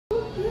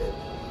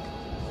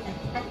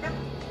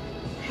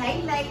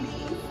Hey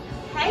ladies,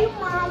 hey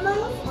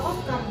mamas,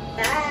 welcome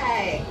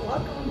back,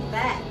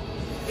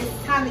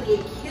 It's time to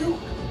get cute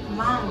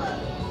mama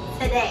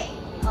today,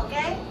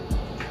 okay?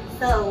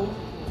 So,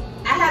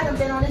 I haven't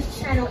been on this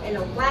channel in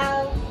a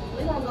while.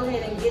 We're gonna go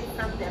ahead and get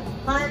something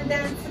fun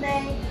done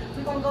today.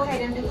 We're gonna go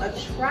ahead and do a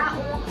try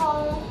on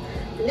haul.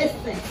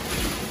 Listen,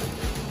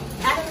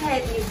 I done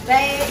had these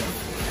bags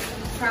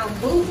from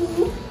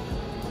Boohoo,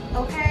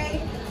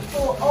 okay,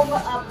 for over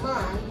a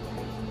month.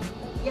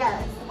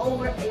 Yes,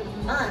 over a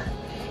month.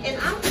 And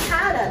I'm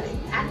tired of it.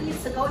 I need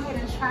to go ahead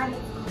and try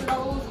these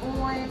clothes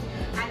on.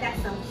 I got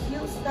some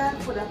cute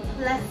stuff for the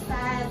plus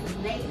size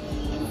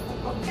ladies,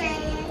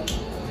 okay?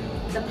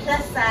 The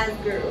plus size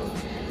girls.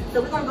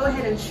 So we're gonna go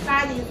ahead and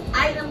try these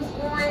items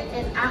on,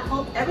 and I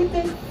hope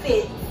everything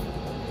fits.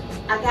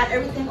 I got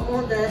everything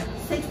on the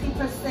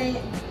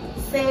 60%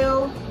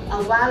 sale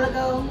a while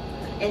ago.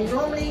 And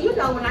normally, you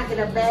know, when I get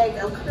a bag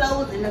of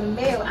clothes in the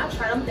mail, I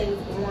try them things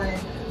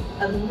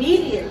on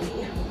immediately.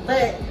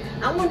 But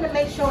I wanted to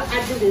make sure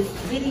I do this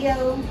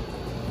video.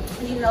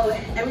 You know,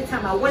 every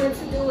time I wanted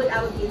to do it,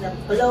 I was either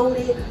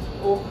bloated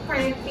or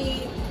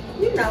crampy.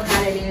 You know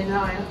how it is.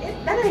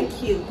 That ain't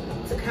cute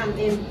to come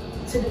in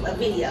to do a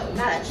video,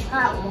 not a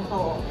try on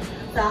haul.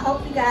 So I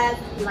hope you guys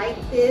like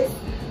this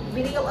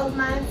video of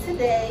mine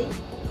today.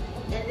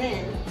 And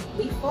then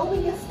before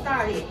we get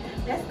started,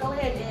 let's go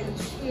ahead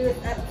and cheers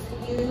up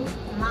to you,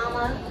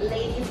 mama,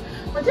 ladies,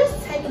 for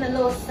just taking a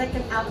little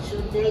second out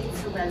your day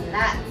to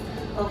relax.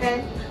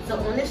 Okay, so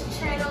on this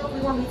channel,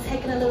 we're going to be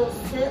taking a little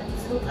sip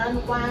to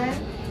unwind.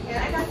 And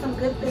I got some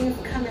good things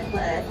coming for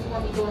us. We're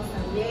going to be doing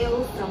some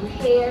nails, some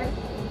hair.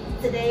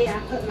 Today, I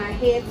put my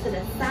hair to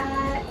the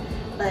side.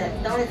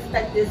 But don't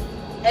expect this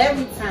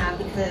every time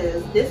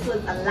because this was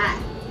a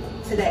lot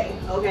today,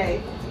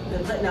 okay?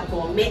 Been putting up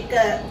on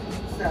makeup.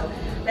 So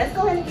let's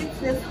go ahead and get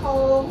to this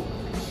whole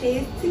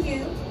cheers to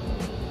you.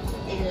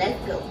 And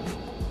let's go.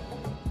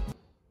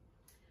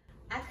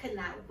 I could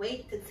not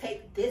wait to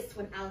take this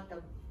one out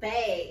the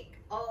bag.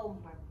 Oh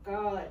my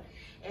god.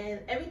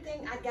 And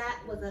everything I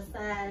got was a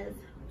size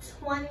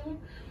 20,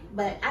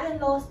 but I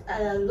done lost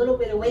a little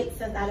bit of weight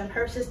since I done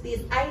purchased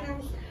these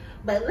items.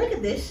 But look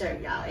at this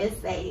shirt, y'all.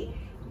 It's a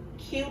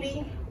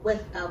cutie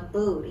with a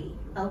booty,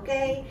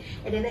 okay?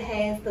 And then it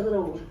has the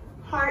little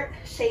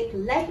heart-shaped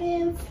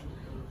leggings.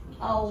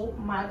 Oh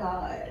my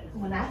god.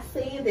 When I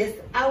see this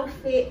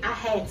outfit, I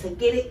had to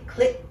get it,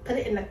 put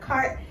it in the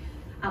cart.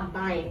 I'm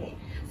buying it.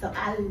 So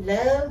I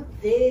love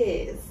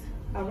this.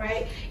 All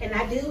right, and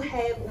I do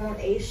have on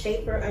a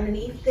shaper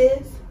underneath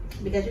this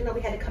because you know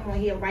we had to come on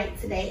here right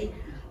today,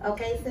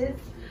 okay sis?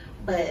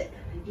 But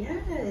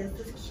yes,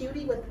 this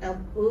cutie with a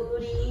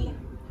booty.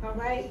 All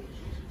right,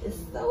 it's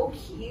so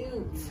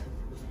cute.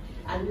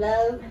 I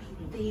love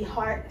the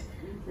heart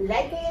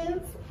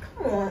leggings.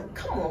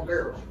 Come on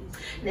girl.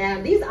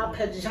 Now these are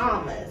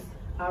pajamas.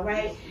 All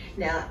right,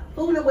 now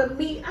fooling with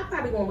me, I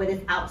probably gonna wear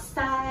this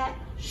outside.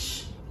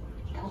 Shh,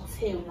 don't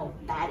tell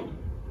nobody,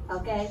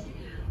 okay?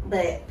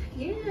 But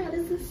yeah,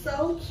 this is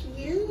so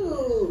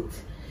cute.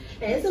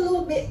 And it's a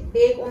little bit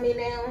big on me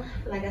now.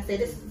 Like I said,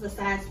 this is a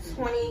size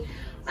 20.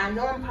 I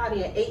know I'm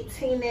probably an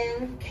 18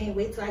 now. Can't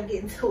wait till I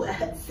get into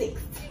a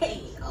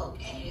 16.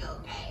 Okay.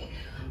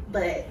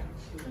 But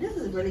this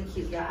is really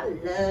cute, y'all. I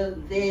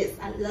love this.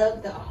 I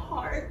love the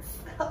hearts.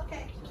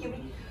 Okay,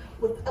 cutie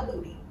with a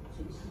booty.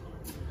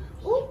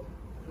 Ooh,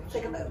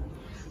 take a vote.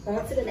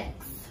 On to the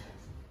next.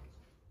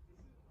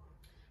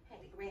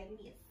 Had to grab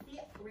me a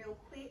sip real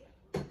quick.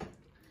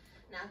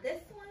 Now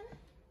this one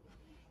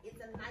is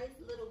a nice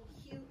little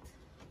cute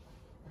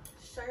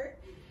shirt.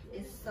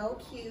 It's so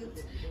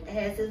cute. It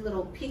has this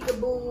little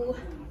peekaboo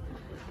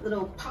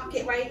little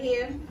pocket right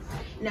here.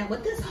 Now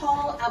with this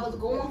haul, I was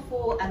going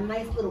for a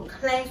nice little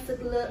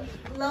classic look,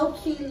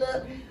 low-key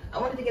look. I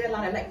wanted to get a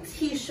lot of like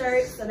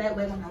t-shirts so that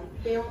way when I'm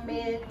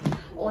filming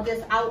or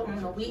just out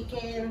on the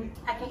weekend,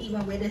 I can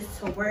even wear this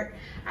to work.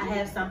 I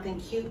have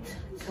something cute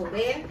to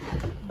wear,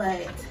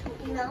 but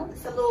you know,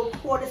 it's a little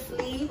quarter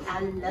sleeve. I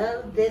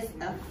love this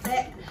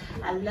effect.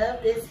 I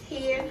love this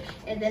here,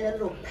 and then a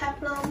little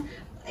peplum,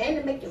 and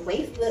to make your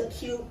waist look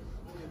cute.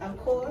 Of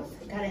course,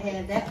 gotta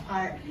have that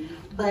part,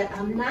 but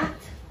I'm not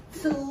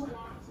too,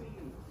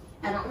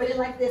 I don't really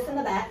like this in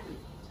the back,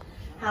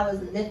 how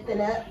it's lifted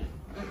up.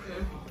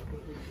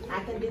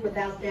 I can do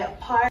without that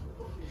part.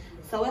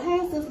 So it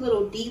has this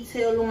little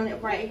detail on it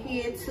right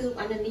here too,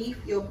 underneath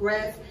your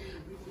breast,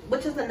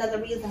 which is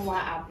another reason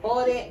why I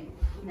bought it.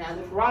 Now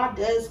the bra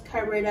does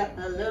cover it up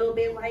a little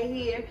bit right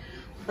here,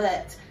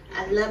 but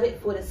I love it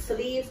for the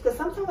sleeves because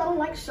sometimes I don't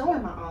like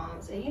showing my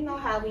arms, and you know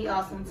how we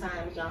are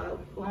sometimes, y'all.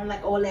 We don't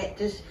like all that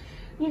just,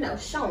 you know,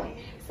 showing.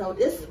 So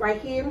this right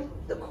here,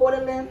 the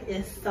quarter length,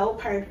 is so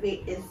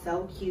perfect. It's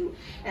so cute.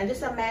 And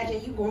just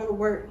imagine you going to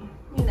work,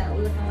 you know,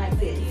 looking like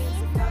this.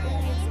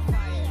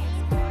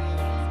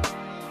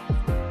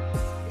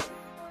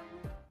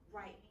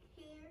 Right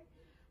here,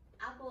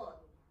 I bought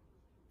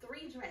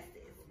 3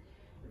 dresses.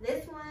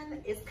 This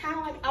one is kind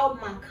of like out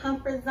of my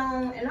comfort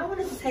zone, and I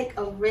wanted to take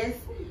a risk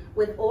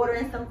with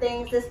ordering some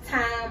things this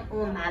time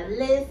on my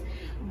list.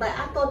 but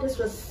I thought this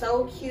was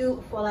so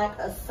cute for like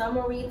a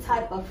summery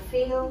type of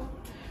feel.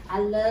 I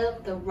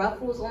love the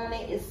ruffles on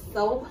it. It's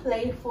so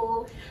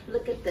playful.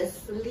 Look at the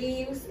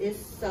sleeves. It's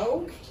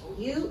so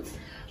cute.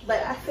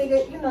 But I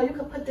figured, you know, you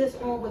could put this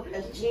on with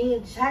a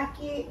jean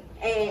jacket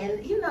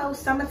and, you know,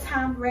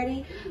 summertime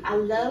ready. I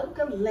love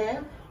the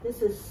length.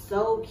 This is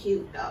so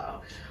cute,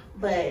 y'all.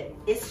 But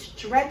it's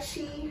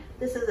stretchy.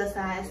 This is a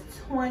size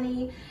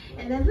 20.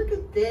 And then look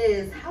at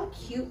this. How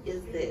cute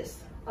is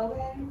this?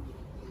 Okay.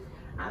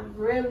 I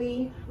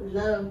really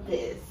love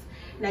this.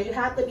 Now you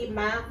have to be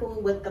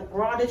mindful with the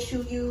bra that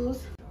you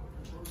use.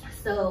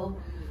 So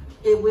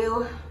it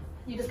will,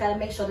 you just gotta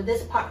make sure that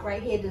this part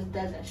right here just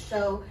doesn't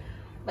show.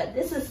 But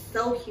this is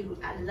so cute.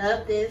 I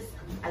love this.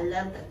 I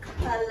love the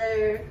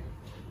color.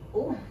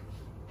 Ooh,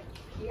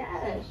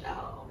 yes,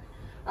 y'all.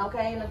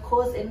 Okay, and of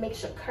course it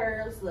makes your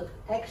curves look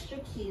extra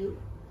cute.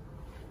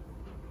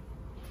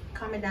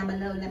 Comment down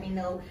below, let me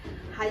know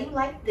how you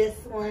like this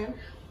one.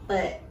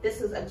 But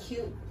this is a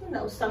cute, you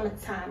know,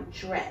 summertime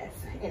dress.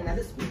 And I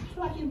just feel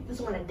like you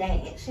just want to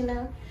dance, you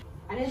know.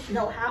 I didn't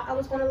know how I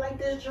was going to like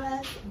this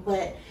dress,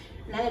 but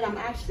now that I'm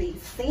actually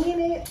seeing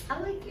it, I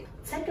like it.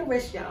 Take a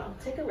risk, y'all.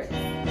 Take a risk.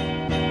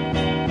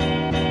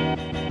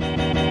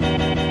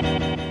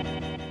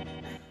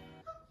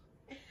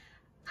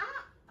 I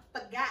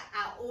forgot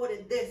I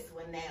ordered this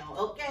one now,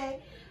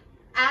 okay?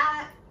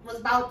 I was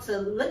about to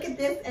look at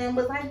this and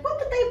was like, what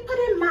did they put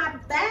in my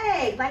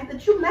bag? Like,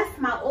 did you mess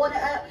my order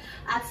up?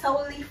 I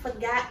totally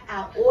forgot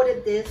I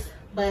ordered this,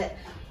 but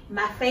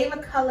my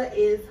favorite color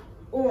is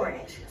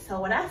orange. So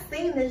when I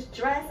seen this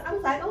dress, I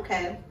was like,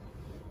 okay,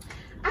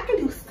 I can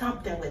do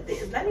something with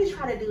this. Let me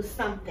try to do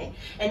something.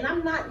 And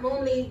I'm not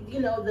normally, you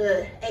know,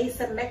 the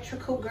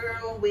asymmetrical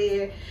girl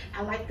where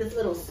I like this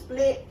little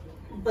split,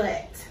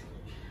 but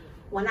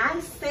when I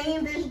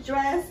seen this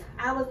dress,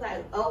 I was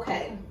like,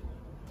 okay,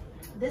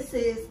 this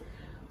is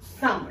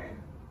summer.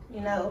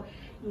 You know,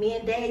 me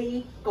and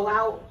daddy go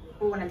out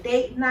on a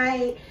date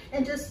night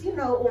and just, you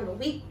know, on the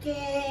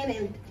weekend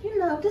and, you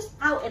know, just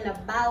out and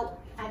about.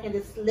 I can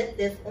just slip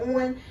this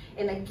on.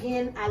 And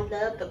again, I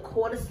love the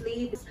quarter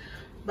sleeves.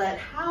 But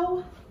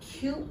how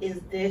cute is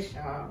this,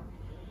 y'all?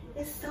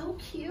 It's so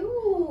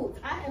cute.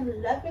 I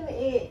am loving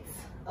it,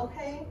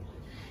 okay?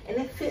 And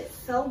it fits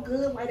so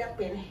good right up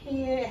in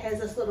here. It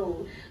has this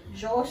little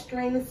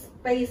drawstring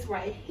space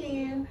right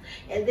here.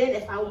 And then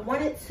if I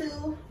wanted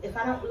to, if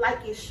I don't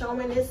like it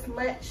showing this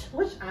much,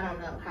 which I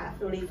don't know how I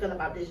really feel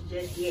about this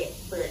just yet,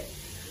 but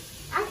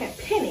I can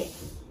pin it,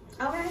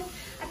 all right?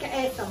 I can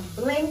add some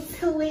bling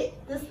to it.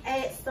 Just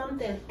add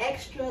something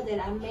extra that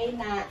I may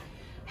not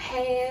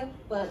have,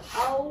 but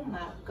oh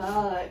my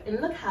God. And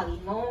look how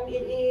long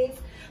it is.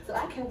 So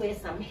I can wear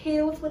some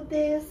heels with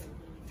this.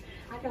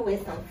 I can wear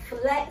some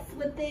flats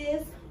with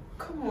this.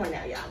 Come on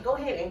now, y'all. Go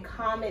ahead and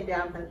comment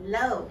down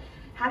below.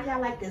 How do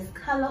y'all like this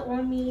color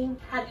on me?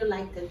 How do you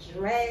like the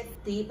dress?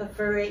 Do you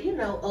prefer it, you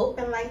know,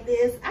 open like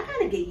this? I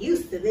gotta get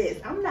used to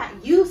this. I'm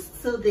not used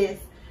to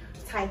this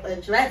type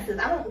of dresses.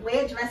 I don't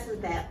wear dresses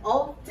that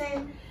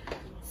often.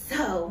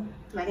 So,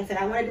 like I said,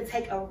 I wanted to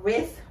take a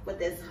risk with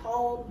this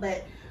haul,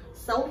 but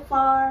so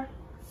far,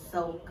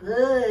 so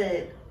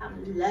good.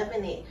 I'm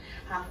loving it.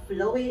 How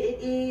flowy it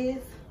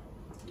is.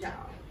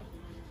 Y'all.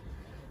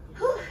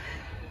 I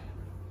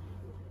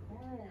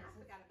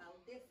forgot about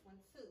this one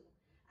too.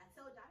 I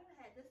told you I done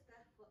had this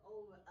stuff for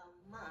over a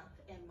month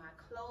in my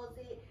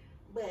closet,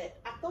 but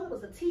I thought it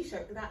was a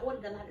t-shirt because I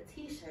ordered a lot of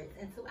t-shirts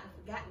until I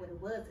forgot what it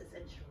was. It's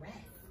a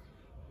dress.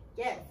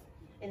 Yes,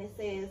 and it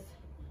says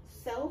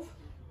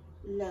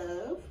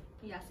self-love.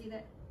 Y'all see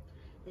that?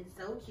 It's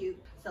so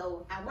cute.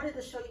 So I wanted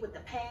to show you with the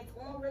pants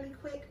on really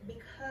quick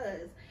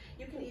because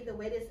you can either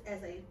wear this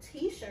as a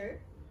t-shirt,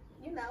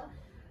 you know,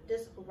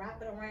 just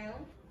wrap it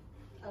around.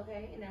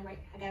 Okay, and then right,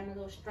 I got my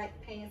little striped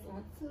pants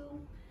on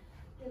too.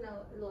 You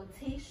know, a little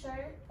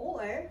t-shirt,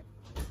 or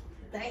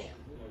bam.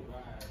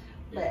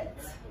 But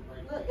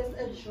look, it's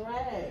a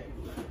dress.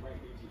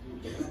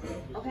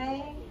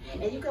 Okay,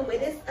 and you can wear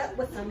this up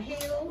with some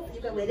heels.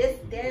 You can wear this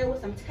there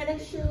with some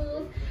tennis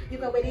shoes. You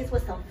can wear these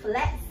with some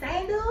flat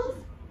sandals.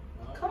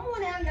 Come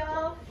on now,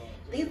 y'all.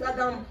 These are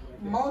them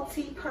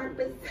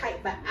multi-purpose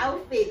type of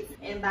outfits.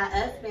 And by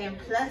us being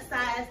plus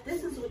size,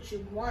 this is what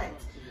you want.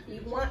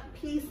 You want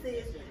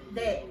pieces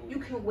that you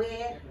can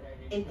wear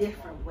in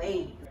different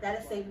ways.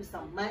 That'll save you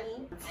some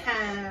money,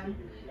 time,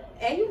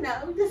 and you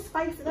know, just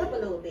spice it up a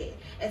little bit.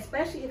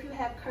 Especially if you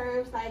have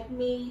curves like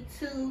me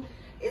too.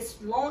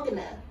 It's long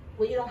enough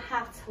where you don't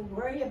have to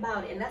worry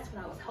about it. And that's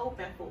what I was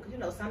hoping for. Because you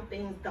know, some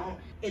things don't,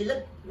 it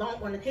look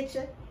long on the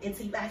picture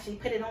until you actually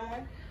put it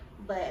on.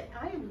 But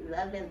I am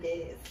loving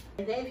this.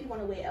 And then if you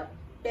want to wear a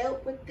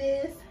belt with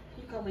this,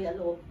 you can wear a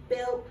little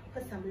belt,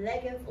 put some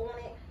leggings on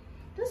it.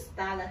 Just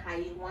style it how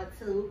you want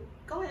to.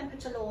 Go ahead and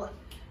put your little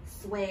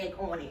swag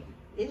on it.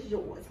 It's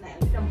yours now.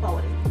 You can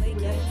bought it. Whatever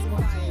you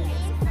want to.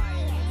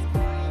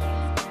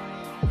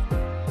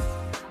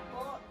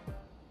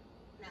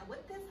 Now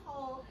with this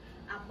haul,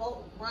 I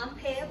bought one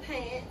pair of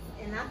pants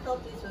and I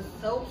thought these were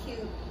so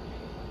cute.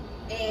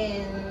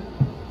 And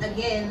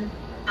again,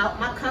 out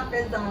my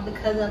comfort zone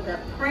because of the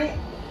print,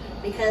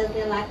 because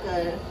they're like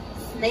a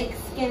snake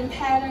skin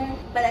pattern.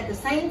 But at the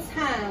same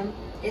time,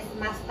 it's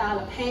my style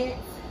of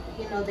pants.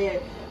 You know,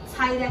 they're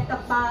tight at the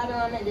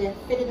bottom and then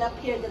fitted up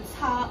here at the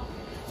top.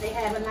 They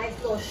have a nice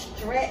little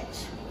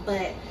stretch,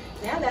 but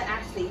now they're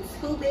actually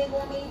too big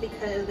on me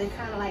because they're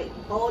kind of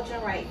like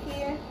bulging right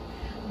here.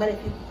 But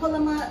if you pull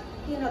them up,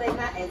 you know, they're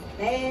not as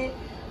bad.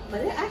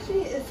 But it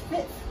actually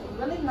fits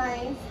really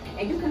nice.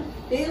 And you can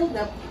feel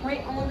the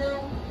print on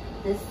them,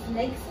 the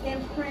snake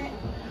skin print.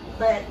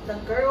 But the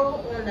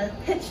girl on the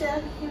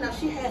picture, you know,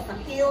 she has some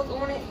heels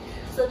on it.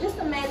 So just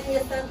imagine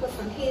yourself with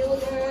some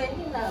heels on,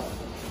 you know,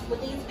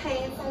 with these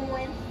pants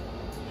on.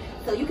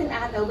 So you can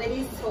either wear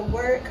these to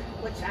work,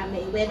 which I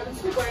may wear them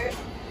to work,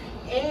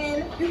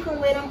 and you can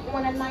wear them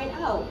on a night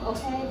out,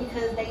 okay?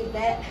 Because they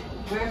that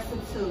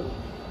versatile,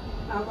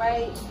 all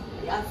right?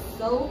 They are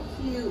so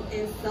cute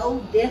and so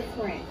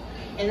different.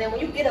 And then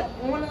when you get up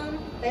on them,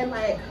 they're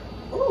like,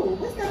 ooh,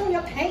 what's that on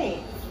your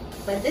pants?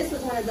 But this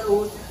is one of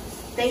those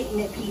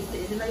statement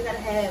pieces. You know, you gotta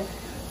have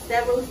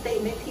several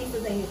statement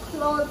pieces in your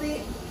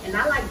closet. And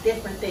I like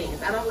different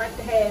things. I don't like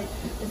to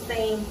have the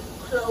same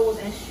clothes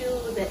and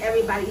shoes that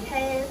everybody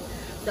has.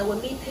 So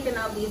with me picking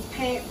out these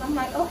pants, I'm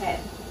like, okay,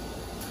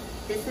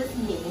 this is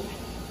me.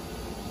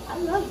 I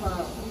love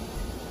them.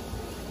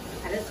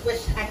 I just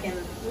wish I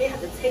may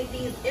have to take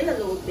these in a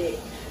little bit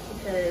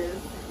because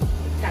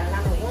it's got a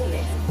lot of room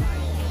there.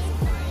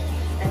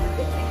 That's a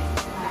good thing.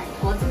 All right,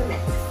 on to the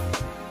next.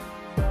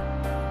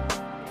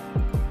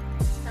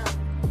 So,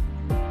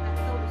 I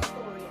told a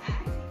story. I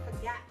actually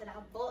forgot that I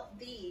bought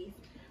these.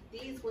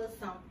 These were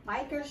some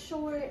biker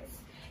shorts.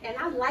 And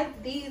I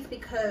like these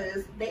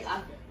because they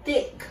are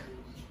thick.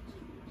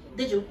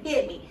 Did you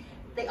hear me?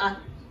 They are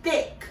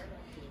thick.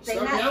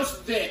 Something else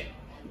thick.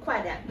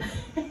 Quiet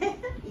down.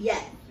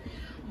 Yes.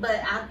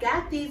 But I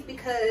got these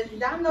because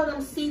y'all know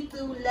them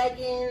see-through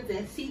leggings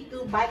and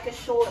see-through biker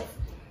shorts.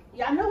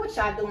 Y'all know what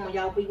y'all doing when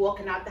y'all be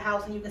walking out the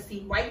house and you can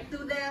see right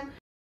through them.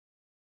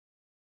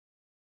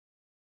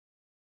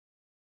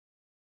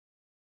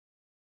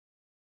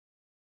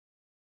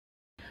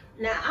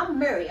 Now I'm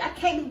married. I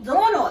can't be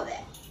doing all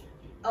that.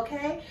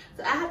 Okay,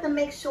 so I have to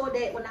make sure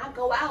that when I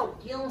go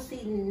out, you don't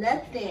see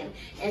nothing.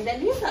 And then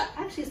these are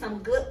actually some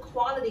good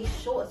quality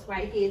shorts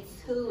right here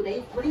too.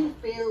 They really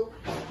feel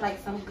like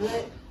some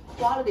good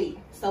quality.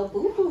 So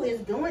Boohoo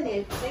is doing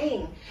their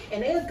thing,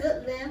 and they're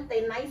good length.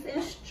 They're nice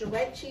and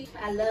stretchy.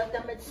 I love the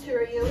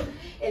material.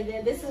 And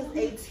then this is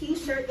a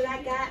t-shirt that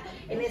I got,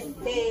 and it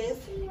says,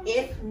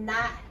 if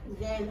not,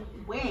 then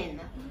when.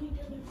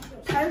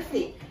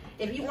 Perfect.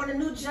 If you want a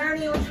new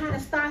journey or trying to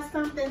start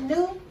something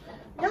new,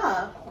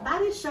 yeah, buy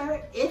this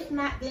shirt. If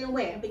not, then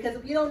when? Because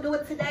if you don't do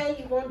it today,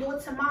 you won't do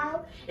it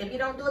tomorrow. If you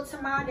don't do it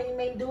tomorrow, then you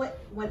may do it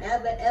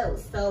whenever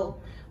else. So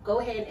go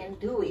ahead and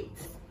do it.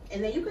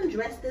 And then you can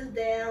dress this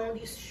down.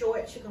 These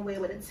shorts you can wear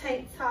with a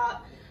tank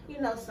top,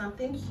 you know,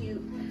 something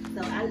cute.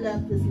 So I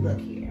love this look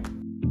here.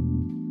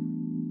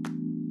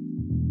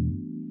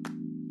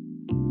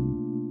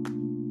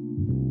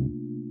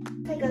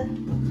 Take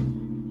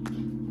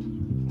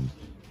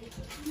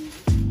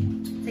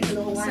a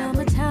little while.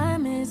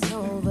 Summertime is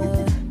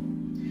over.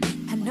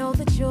 I know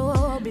that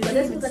you'll be. So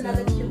this is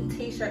another cute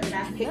t-shirt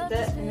that I picked up,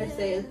 and it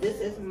says,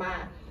 this is my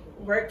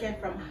working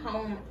from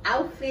home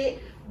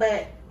outfit.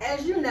 But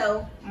as you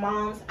know,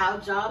 moms, our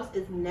jobs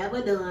is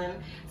never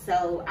done.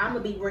 So I'm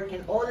gonna be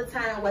working all the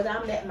time, whether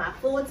I'm at my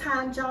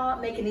full-time job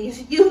making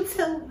these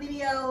YouTube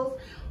videos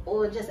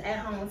or just at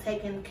home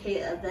taking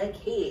care of the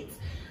kids.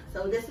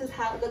 So this is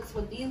how it looks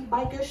with these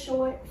biker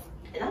shorts.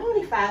 And I'm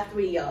only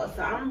 5'3", y'all,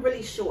 so I'm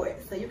really short.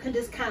 So you can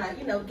just kind of,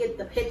 you know, get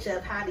the picture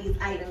of how these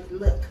items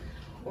look.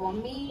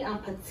 On me, I'm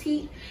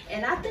petite.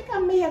 And I think I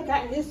may have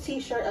gotten this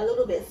t-shirt a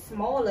little bit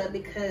smaller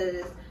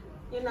because,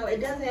 you know,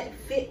 it doesn't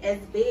fit as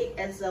big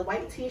as the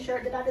white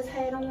t-shirt that I just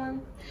had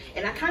on.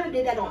 And I kind of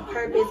did that on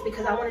purpose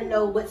because I want to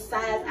know what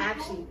size I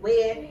actually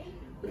wear,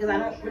 because I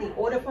don't really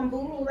order from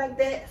Boohoo like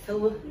that.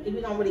 So if you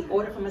don't really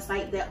order from a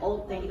site that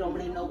old, then you don't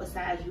really know what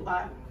size you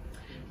are.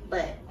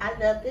 But I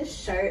love this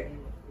shirt,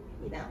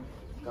 you know.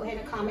 Go ahead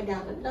and comment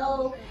down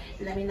below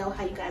and let me know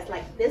how you guys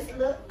like this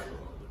look.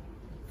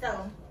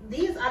 So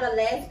these are the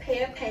last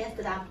pair of pants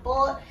that I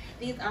bought.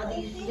 These are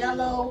these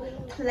yellow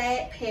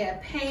plaid pair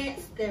of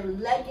pants. They're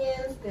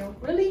leggings. They're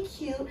really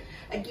cute.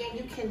 Again,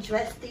 you can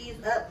dress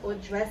these up or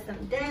dress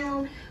them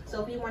down.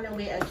 So if you want to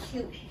wear a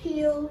cute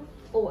heel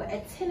or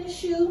a tennis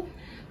shoe,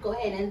 go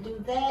ahead and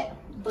do that.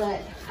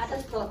 But I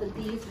just thought that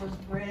these were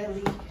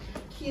really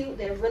cute.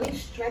 They're really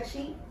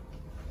stretchy,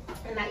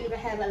 and I even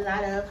have a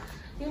lot of,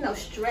 you know,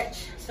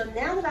 stretch. So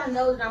now that I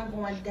know that I'm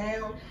going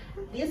down,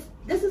 this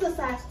is a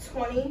size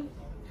 20,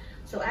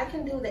 so I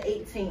can do the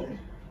 18,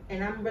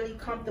 and I'm really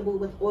comfortable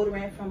with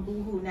ordering from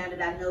Boohoo now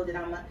that I know that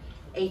I'm a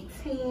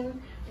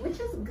 18, which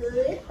is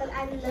good. But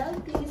I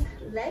love these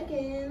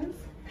leggings.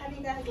 How do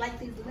you guys like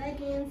these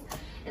leggings?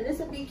 And this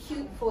would be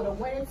cute for the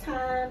winter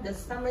time, the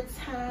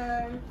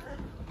summertime.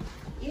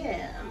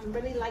 Yeah, I'm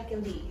really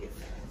liking these.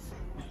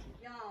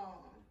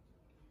 Y'all,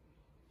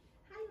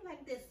 how you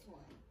like this one?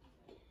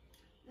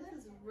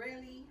 This is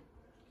really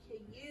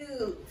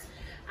cute.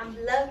 I'm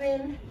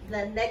loving the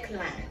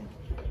neckline.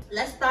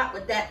 Let's start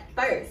with that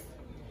first.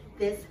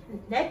 This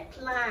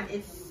neckline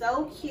is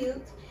so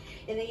cute.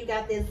 And then you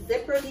got this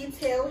zipper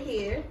detail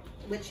here,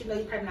 which you know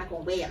you're probably not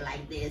gonna wear it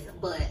like this,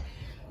 but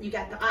you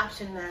got the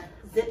option to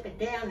zip it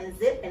down and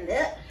zip it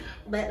up.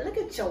 But look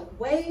at your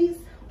waist.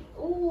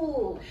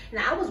 Ooh.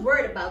 Now I was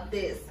worried about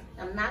this.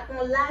 I'm not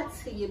gonna lie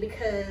to you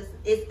because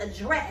it's a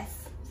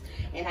dress.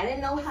 And I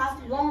didn't know how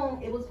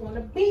long it was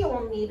gonna be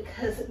on me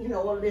because you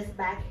know all this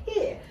back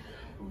here.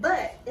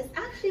 But it's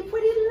actually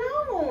pretty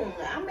long.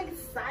 I'm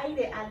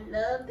excited. I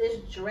love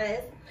this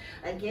dress.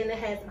 Again, it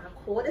has my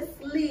quarter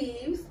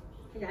sleeves.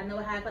 Y'all know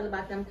how I feel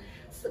about them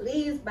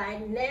sleeves by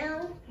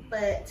now,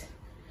 but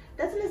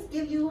doesn't this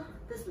give you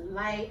this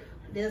life?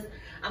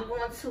 I'm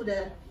going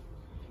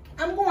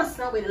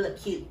somewhere to look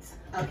cute,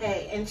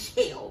 okay, and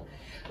chill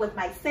with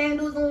my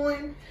sandals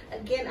on.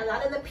 Again, a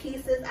lot of the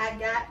pieces I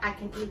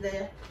can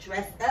either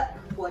dress up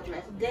or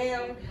dress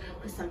down,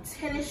 put some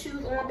tennis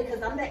shoes on,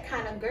 because I'm that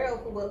kind of girl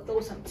who will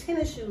throw some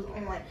tennis shoes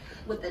on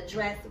with the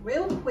dress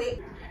real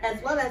quick, as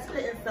well as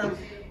putting some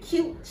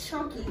cute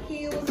chunky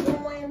heels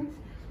on,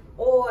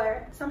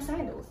 or some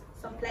sandals,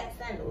 some flat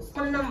sandals.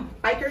 One of them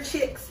biker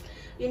chicks,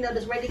 you know,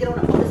 that's ready to get on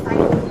a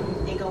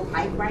motorcycle and go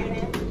bike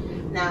riding.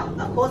 Now,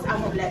 of course, I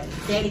won't let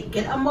daddy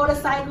get a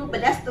motorcycle, but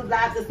that's the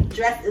vibe this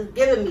dress is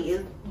giving me,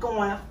 is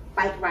going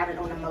bike riding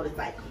on a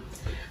motorcycle.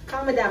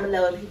 Comment down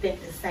below if you think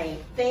the same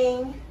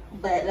thing,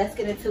 but let's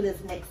get into this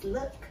next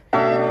look.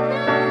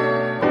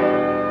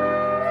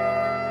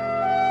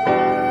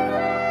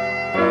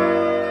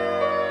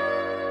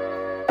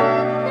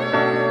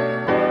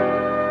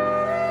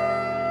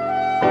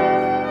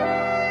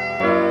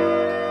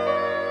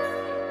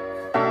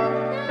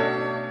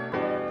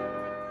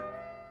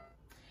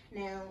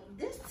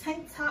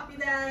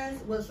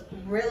 Was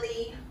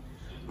really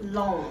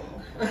long.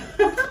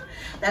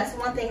 That's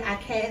one thing I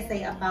can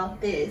say about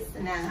this.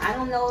 Now, I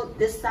don't know,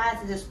 this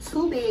size is just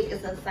too big.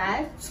 It's a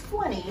size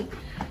 20,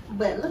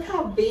 but look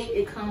how big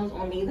it comes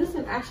on me. This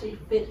can actually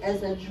fit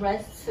as a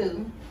dress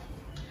too,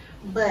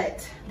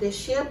 but the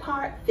sheer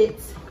part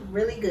fits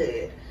really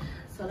good.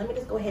 So let me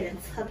just go ahead and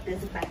tuck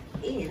this back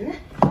in.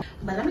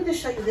 But let me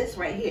just show you this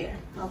right here,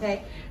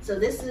 okay? So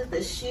this is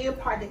the sheer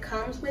part that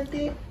comes with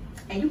it.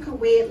 And you can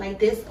wear it like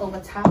this over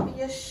top of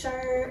your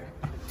shirt,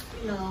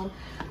 you know,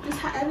 just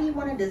however you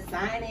want to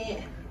design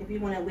it. If you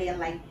want to wear it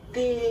like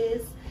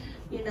this,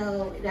 you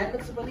know, that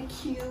looks really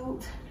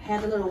cute.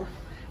 Have a little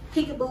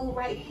peekaboo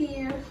right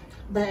here.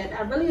 But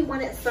I really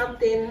wanted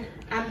something,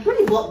 I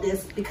really bought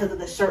this because of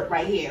the shirt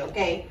right here,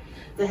 okay?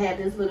 To have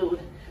this little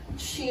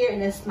sheer,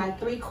 and it's my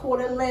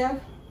 3/4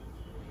 length.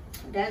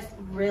 That's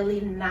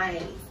really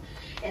nice.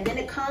 And then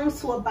it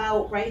comes to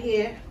about right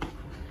here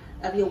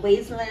of your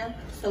waist length.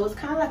 So it's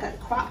kind of like a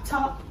crop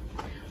top,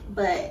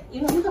 but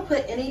you know, you can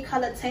put any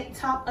color tank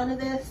top under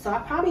this. So I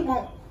probably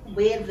won't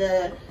wear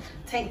the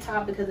tank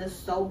top because it's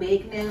so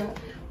big now.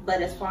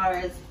 But as far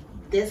as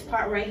this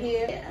part right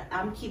here,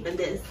 I'm keeping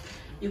this.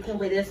 You can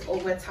wear this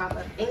over top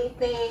of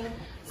anything.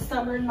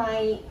 Summer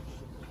night,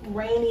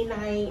 rainy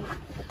night,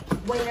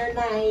 winter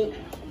night,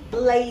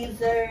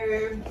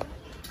 blazer.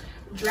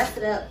 Dress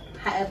it up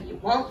however you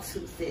want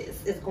to,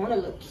 sis. It's going to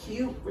look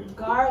cute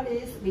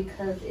regardless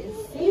because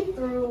it's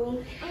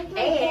see-through.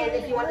 And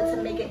if you wanted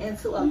to make it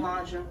into a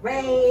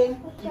lingerie,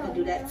 you can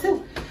do that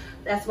too.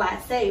 That's why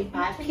I say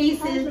buy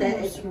pieces that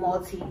is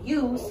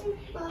multi-use,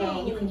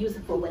 and you can use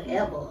it for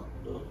whatever.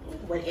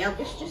 Whatever.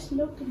 It's just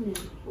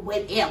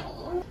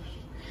whatever.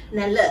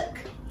 Now look,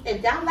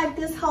 if y'all like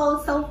this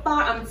haul so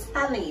far, I'm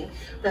telling you,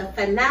 the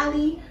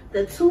finale,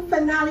 the 2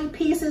 finale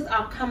pieces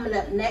are coming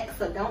up next,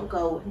 so don't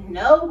go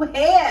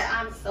nowhere.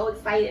 I'm so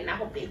excited, and I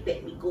hope they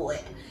fit me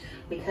good,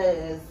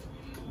 because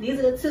these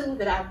are the 2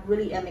 that I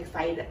really am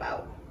excited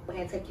about. Go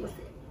ahead and take your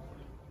sip.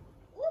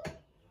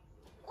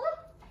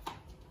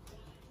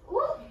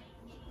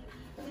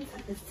 Let me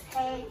tuck this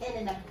tag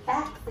in the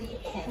back so you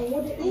can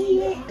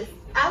see it. This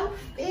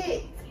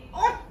outfit.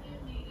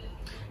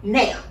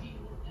 Now,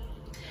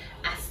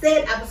 I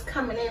said I was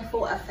coming in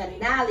for a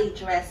finale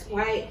dress,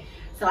 right?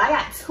 So I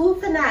got 2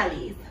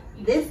 finales.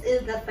 This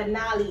is the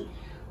finale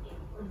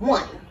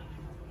 1.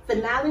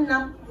 Finale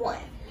number 1.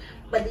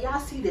 But do y'all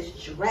see this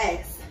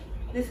dress?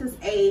 This is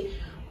a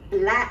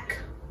black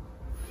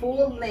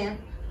full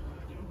length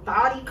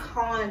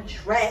bodycon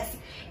dress.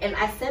 And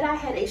I said I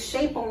had a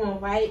shaper on,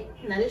 right?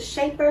 Now this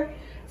shaper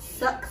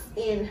sucks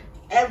in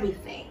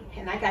everything.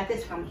 And I got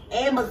this from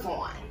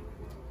Amazon.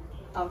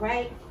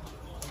 Alright?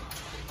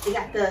 They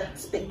got the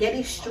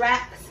spaghetti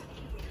straps.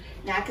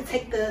 Now I can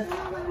take the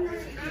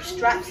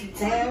straps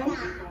down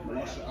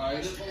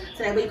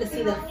so that way you can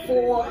see the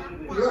full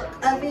look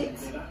of it.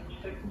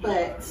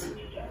 But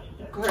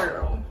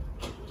girl,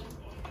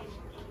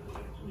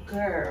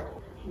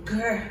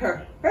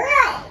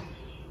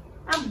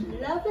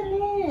 I'm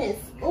loving this.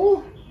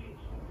 Oh,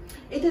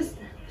 it just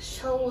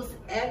shows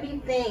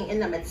everything in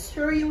the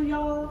material,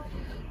 y'all.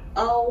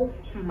 Oh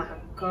my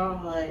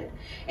God.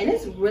 And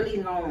it's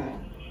really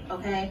long.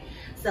 Okay,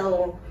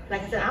 so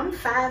like I said, I'm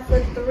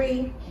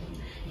 5'3",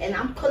 and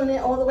I'm pulling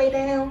it all the way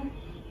down,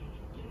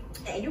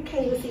 and you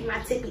can't even see my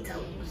tippy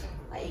toes.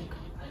 Like,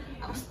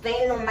 I'm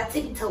standing on my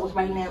tippy toes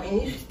right now,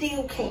 and you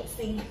still can't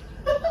see.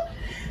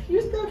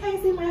 You still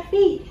can't see my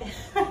feet.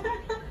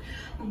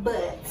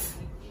 But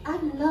I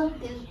love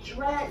this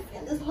dress,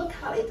 and just look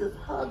how it just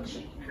hugs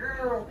you,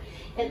 girl,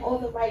 in all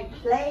the right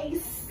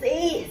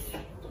places.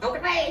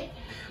 Okay,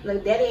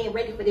 look, Daddy ain't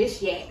ready for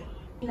this yet.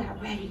 You're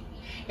not ready.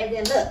 And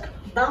then look,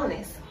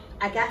 bonus,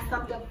 I got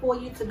something for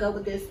you to go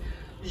with this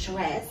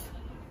dress.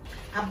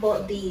 I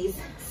bought these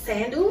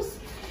sandals,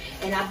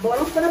 and I bought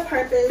them for the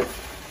purpose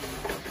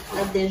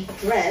of this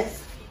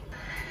dress.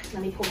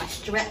 Let me pull my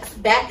straps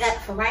back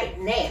up for right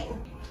now.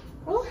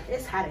 Oh,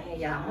 it's hot in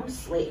here, y'all. I'm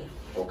sweating.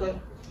 Okay.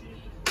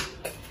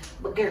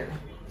 But girl,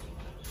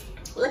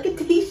 look at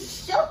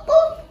these shoes.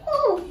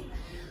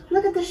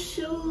 Look at the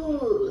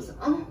shoes.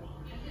 Oh,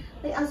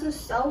 they are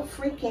just so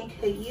freaking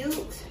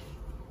cute.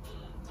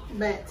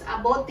 But I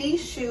bought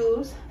these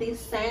shoes, these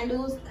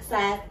sandals,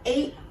 size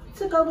 8,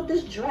 to go with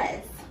this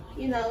dress,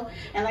 you know.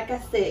 And like I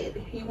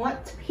said, you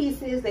want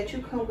pieces that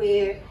you can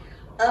wear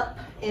up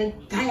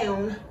and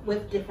down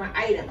with different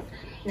items.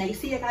 Now you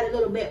see I got a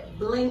little bit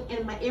bling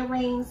in my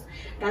earrings,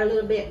 got a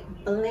little bit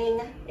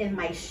bling in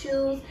my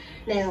shoes.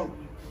 Now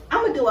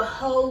I'm gonna do a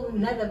whole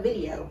nother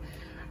video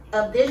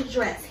of this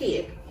dress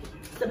here,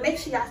 so make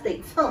sure y'all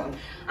stay tuned.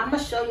 I'm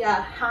gonna show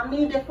y'all how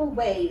many different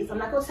ways. I'm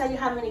not gonna tell you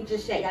how many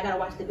just yet, y'all gotta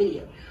watch the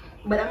video.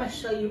 But I'm gonna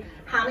show you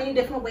how many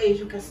different ways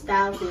you can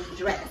style this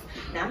dress.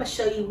 Now I'm gonna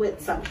show you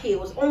with some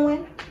heels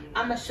on.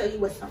 I'm gonna show you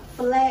with some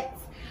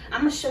flats.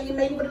 I'm gonna show you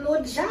maybe with a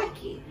little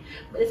jacket.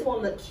 But it's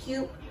gonna look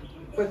cute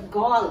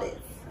regardless,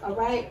 all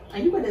right?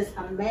 And you can just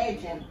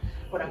imagine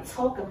what I'm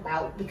talking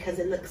about because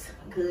it looks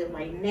good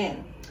right now.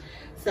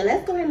 So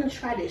let's go ahead and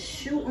try this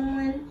shoe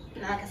on.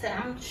 Like I said,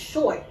 I'm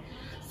short,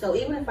 so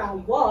even if I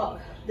walk,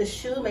 the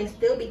shoe may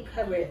still be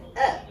covered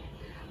up.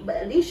 But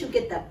at least you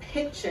get the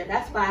picture.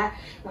 That's why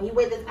when you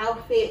wear this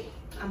outfit,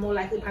 I'm more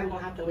likely probably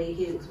gonna have to wear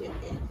heels with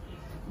it.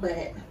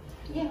 But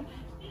yeah,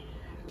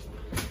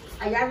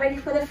 are y'all ready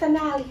for the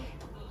finale?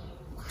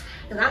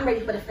 Because I'm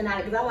ready for the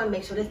finale because I want to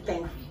make sure this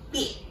thing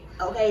fit.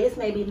 Okay, this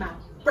may be my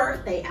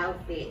birthday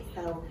outfit,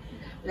 so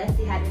let's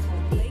see how this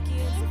one fits.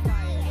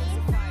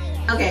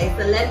 Okay,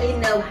 so let me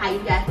know how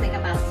you guys think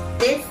about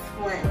this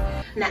one.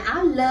 Now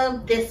I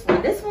love this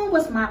one. This one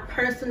was my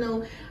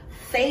personal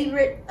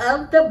favorite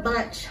of the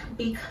bunch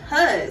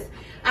because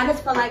I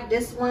just felt like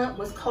this one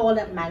was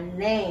calling my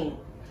name.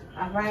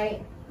 All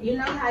right, you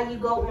know how you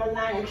go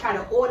online and try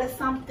to order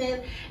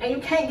something and you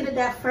can't get it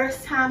that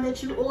first time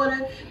that you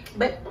order,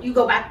 but you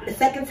go back the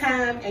second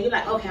time and you're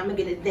like, okay, I'm gonna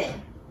get it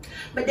then.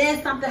 But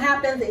then something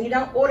happens and you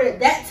don't order it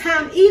that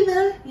time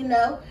either, you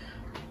know.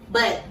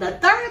 But the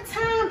third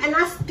time and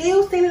I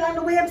still seen it on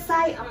the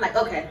website, I'm like,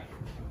 okay,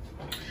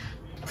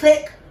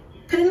 click,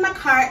 put it in my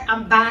cart,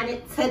 I'm buying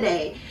it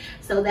today.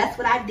 So that's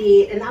what I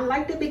did, and I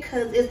liked it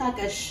because it's like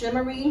a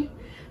shimmery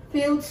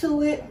feel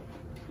to it.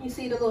 You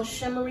see the little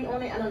shimmery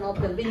on it. I don't know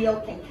if the video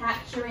can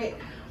capture it,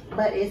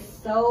 but it's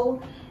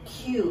so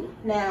cute.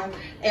 Now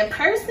in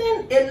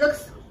person it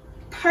looks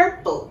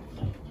purple.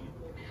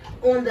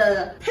 On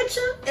the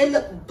picture it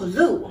looked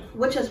blue,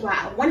 which is why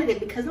I wanted it,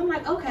 because I'm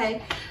like,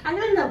 okay, I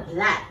got enough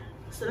black,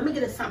 so let me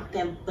get it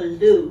something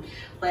blue.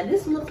 But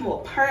this looks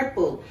more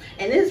purple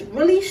and it's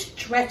really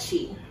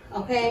stretchy.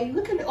 Okay,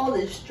 look at all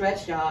this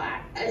stretch, y'all.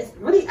 It's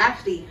really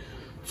actually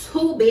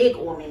too big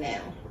on me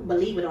now,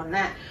 believe it or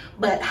not.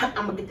 But I'm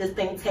gonna get this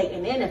thing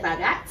taken in if I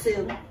got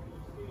to,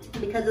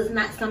 because it's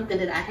not something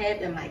that I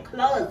have in my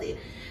closet.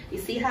 You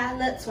see how it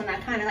looks when I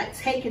kind of like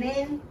take it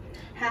in?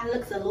 How it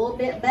looks a little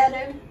bit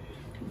better.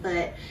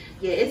 But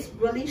yeah, it's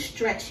really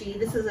stretchy.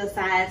 This is a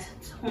size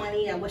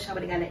 20. I wish I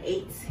would have got an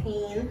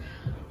 18.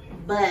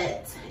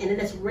 But, and then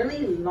it's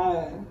really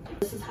long.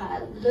 This is how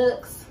it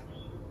looks.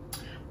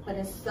 But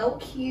it's so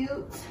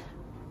cute.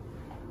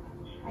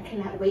 I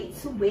cannot wait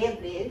to wear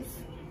this.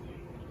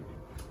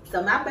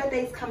 So my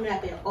birthday is coming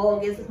up in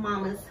August,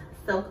 mamas.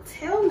 So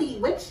tell me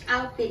which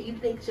outfit you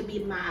think should be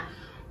my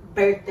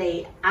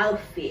birthday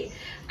outfit.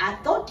 I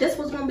thought this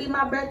was gonna be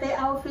my birthday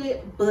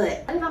outfit,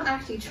 but I think I'm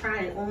actually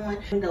trying it on.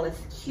 Even though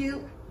it's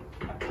cute,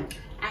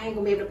 I ain't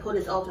gonna be able to pull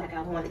this off like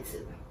I wanted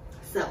to.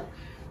 So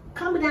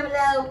comment down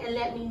below and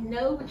let me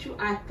know what you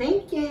are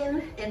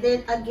thinking. And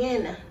then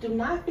again, do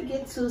not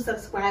forget to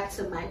subscribe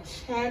to my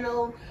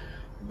channel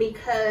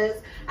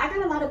because I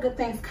got a lot of good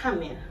things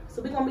coming.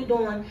 So we're gonna be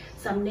doing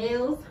some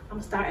nails.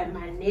 I'm starting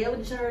my nail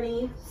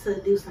journey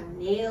to do some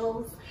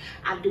nails.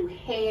 I do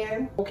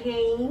hair,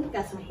 okay?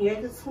 Got some hair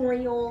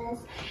tutorials.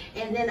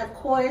 And then of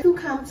course, to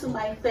come to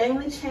my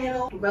family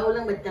channel,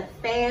 Rolling with the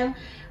Fam,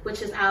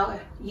 which is our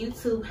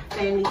YouTube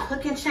family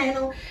cooking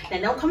channel. Now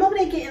don't come over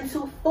there getting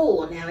too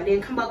full now and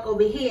then come back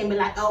over here and be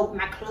like, oh,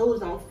 my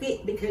clothes don't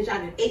fit because y'all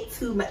done ate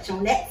too much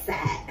on that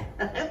side.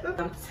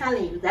 I'm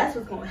telling you, that's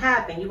what's gonna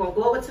happen. You're gonna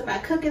go over to my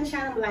cooking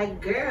channel and be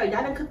like, girl,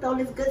 y'all done cooked all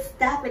this good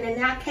stuff and then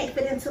now I can't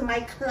fit into my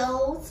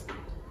clothes.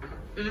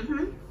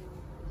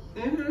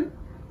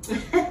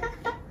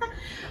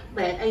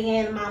 But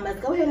again, mamas,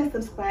 go ahead and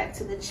subscribe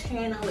to the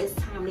channel. It's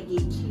time to get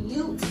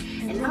cute.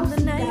 And I'll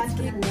see you guys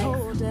in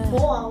the next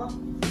haul.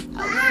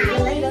 I'll see you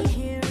later.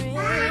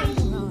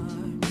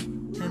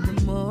 In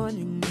the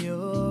morning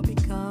you'll be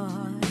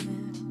gone.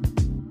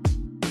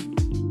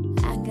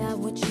 I got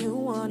what you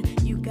want,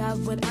 you got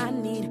what I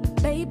need.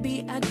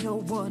 Baby, I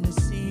don't wanna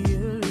see you